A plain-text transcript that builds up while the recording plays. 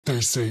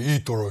They say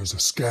Etoro is a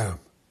scam,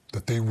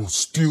 that they will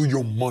steal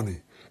your money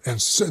and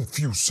send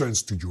few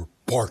cents to your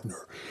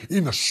partner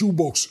in a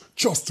shoebox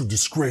just to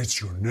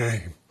disgrace your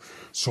name.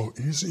 So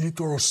is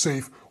Etoro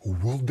safe or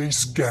will they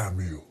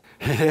scam you?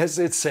 Yes,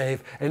 it's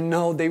safe, and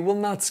no, they will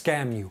not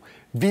scam you.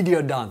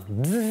 Video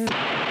done.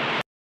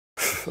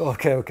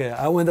 Okay,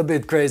 I went a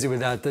bit crazy with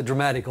that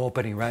dramatic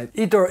opening, right?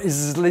 Etoro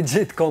is a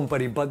legit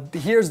company, but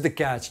here's the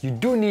catch. You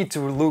do need to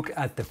look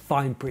at the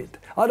fine print.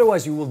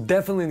 Otherwise, you will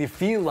definitely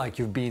feel like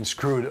you've been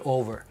screwed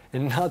over,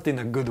 and not in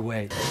a good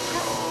way.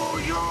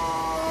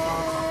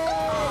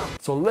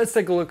 So let's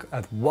take a look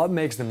at what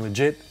makes them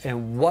legit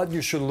and what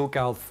you should look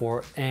out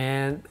for.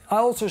 And I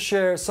also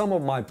share some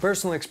of my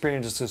personal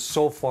experiences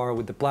so far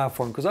with the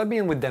platform because I've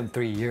been with them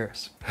 3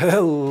 years.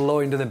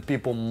 Hello internet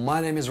people,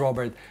 my name is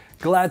Robert.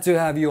 Glad to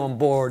have you on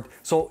board.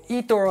 So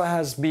Etoro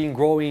has been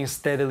growing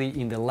steadily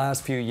in the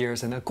last few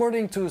years, and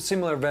according to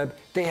Similarweb,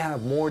 they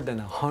have more than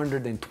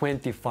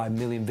 125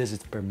 million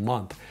visits per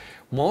month,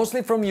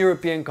 mostly from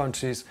European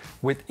countries,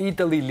 with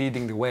Italy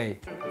leading the way.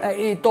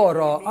 Hey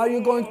Etoro, are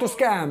you going to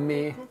scam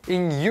me?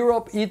 In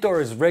Europe,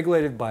 Etoro is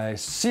regulated by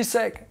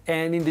CySEC,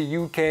 and in the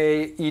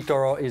UK,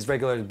 Etoro is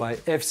regulated by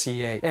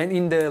FCA. And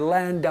in the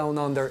land down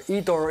under,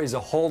 Etoro is a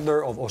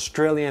holder of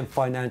Australian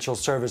Financial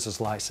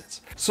Services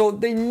license. So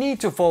they need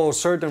to follow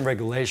certain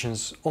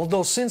regulations,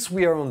 although since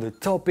we are on the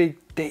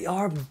topic, they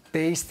are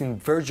based in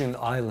Virgin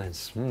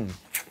Islands.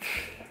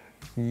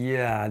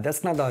 Yeah,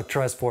 that's not a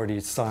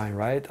trustworthy sign,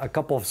 right? A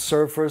couple of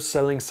surfers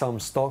selling some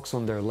stocks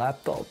on their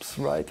laptops,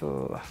 right?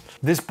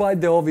 Despite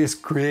the obvious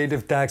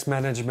creative tax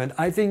management,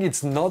 I think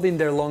it's not in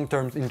their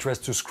long-term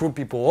interest to screw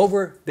people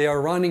over. They are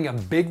running a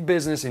big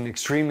business in an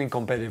extremely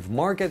competitive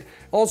market.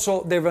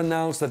 Also, they've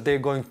announced that they're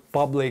going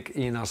public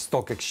in a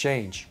stock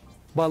exchange.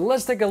 But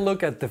let's take a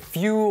look at the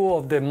few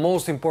of the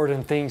most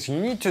important things you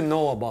need to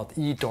know about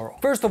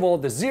Etoro. First of all,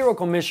 the zero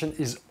commission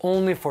is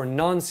only for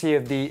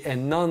non-CFD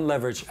and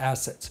non-leveraged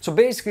assets. So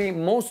basically,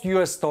 most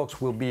US stocks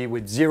will be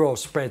with zero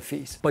spread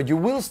fees, but you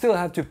will still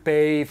have to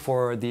pay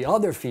for the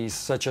other fees,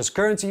 such as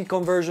currency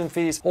conversion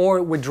fees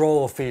or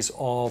withdrawal fees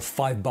of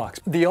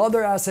 $5. The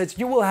other assets,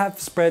 you will have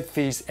spread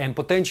fees and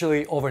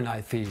potentially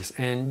overnight fees.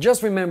 And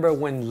just remember,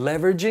 when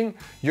leveraging,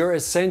 you're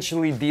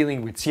essentially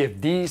dealing with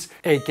CFDs,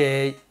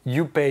 aka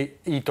you pay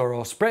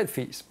Etoro spread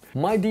fees.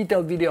 My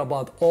detailed video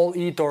about all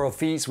Etoro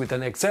fees with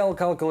an Excel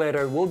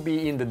calculator will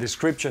be in the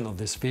description of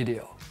this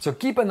video. So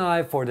keep an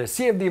eye for the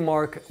CFD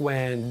mark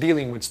when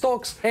dealing with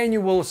stocks, and you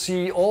will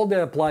see all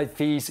the applied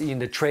fees in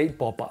the trade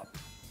pop-up.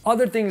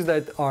 Other things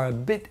that are a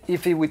bit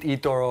iffy with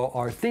Etoro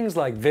are things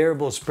like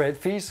variable spread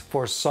fees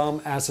for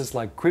some assets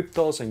like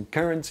cryptos and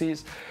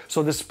currencies,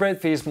 so the spread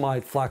fees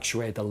might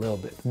fluctuate a little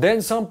bit.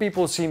 Then some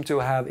people seem to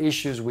have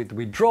issues with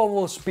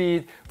withdrawal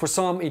speed. For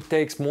some, it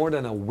takes more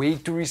than a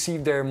week to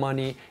receive their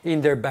money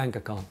in their bank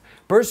account.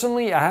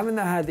 Personally, I haven't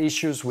had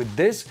issues with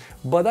this,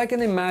 but I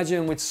can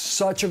imagine with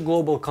such a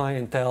global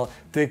clientele,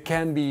 there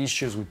can be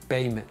issues with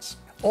payments.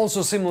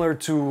 Also similar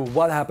to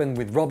what happened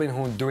with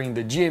Robinhood during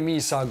the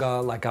GME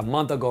saga like a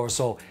month ago or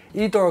so,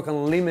 Etoro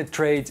can limit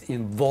trades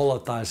in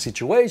volatile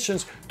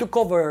situations to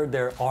cover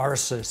their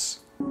arses.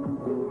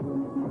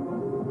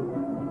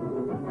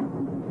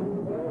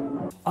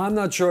 I'm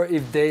not sure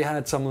if they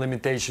had some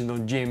limitation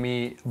on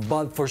GME,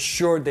 but for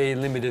sure they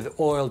limited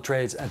oil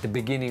trades at the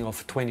beginning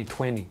of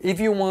 2020. If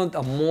you want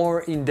a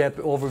more in-depth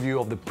overview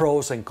of the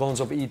pros and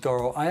cons of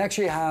Etoro, I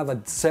actually have a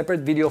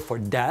separate video for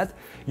that.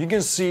 You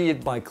can see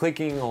it by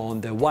clicking on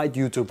the white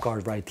YouTube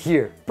card right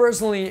here.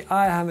 Personally,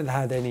 I haven't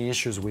had any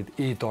issues with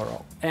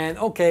Etoro. And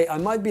okay, I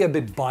might be a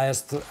bit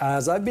biased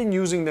as I've been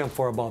using them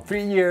for about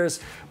 3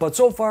 years, but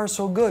so far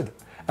so good.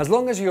 As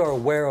long as you are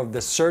aware of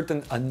the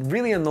certain and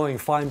really annoying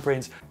fine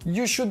prints,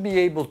 you should be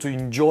able to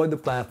enjoy the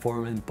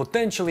platform and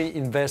potentially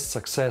invest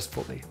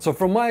successfully. So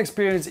from my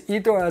experience,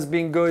 Etoro has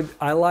been good.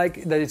 I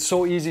like that it's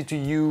so easy to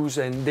use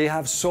and they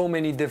have so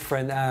many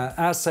different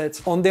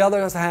assets. On the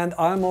other hand,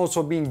 I'm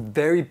also being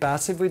very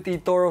passive with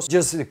Etoro.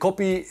 Just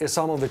copy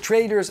some of the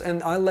traders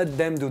and I let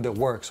them do the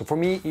work. So for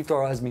me,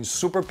 Etoro has been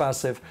super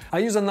passive. I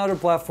use another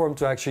platform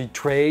to actually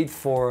trade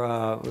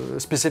for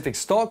specific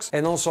stocks,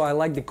 and also I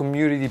like the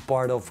community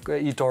part of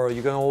Etoro.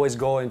 You can always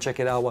go and check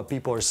it out what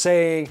people are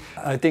saying.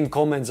 I think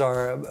comments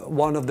are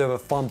one of the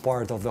fun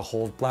part of the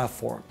whole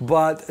platform.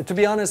 But to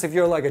be honest, if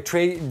you're like a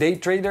day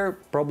trader,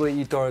 probably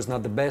Etoro is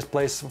not the best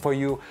place for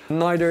you.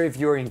 Neither if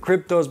you're in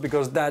cryptos,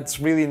 because that's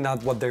really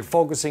not what they're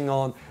focusing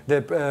on.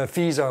 The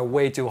fees are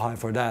way too high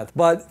for that.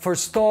 But for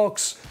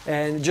stocks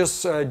and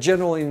just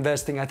general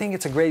investing, I think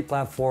it's a great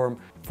platform.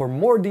 For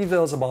more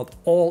details about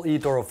all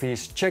Etoro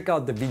fees, check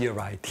out the video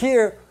right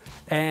here.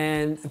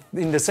 And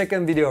in the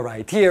second video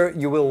right here,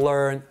 you will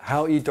learn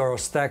how Etoro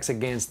stacks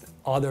against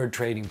other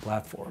trading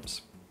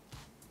platforms.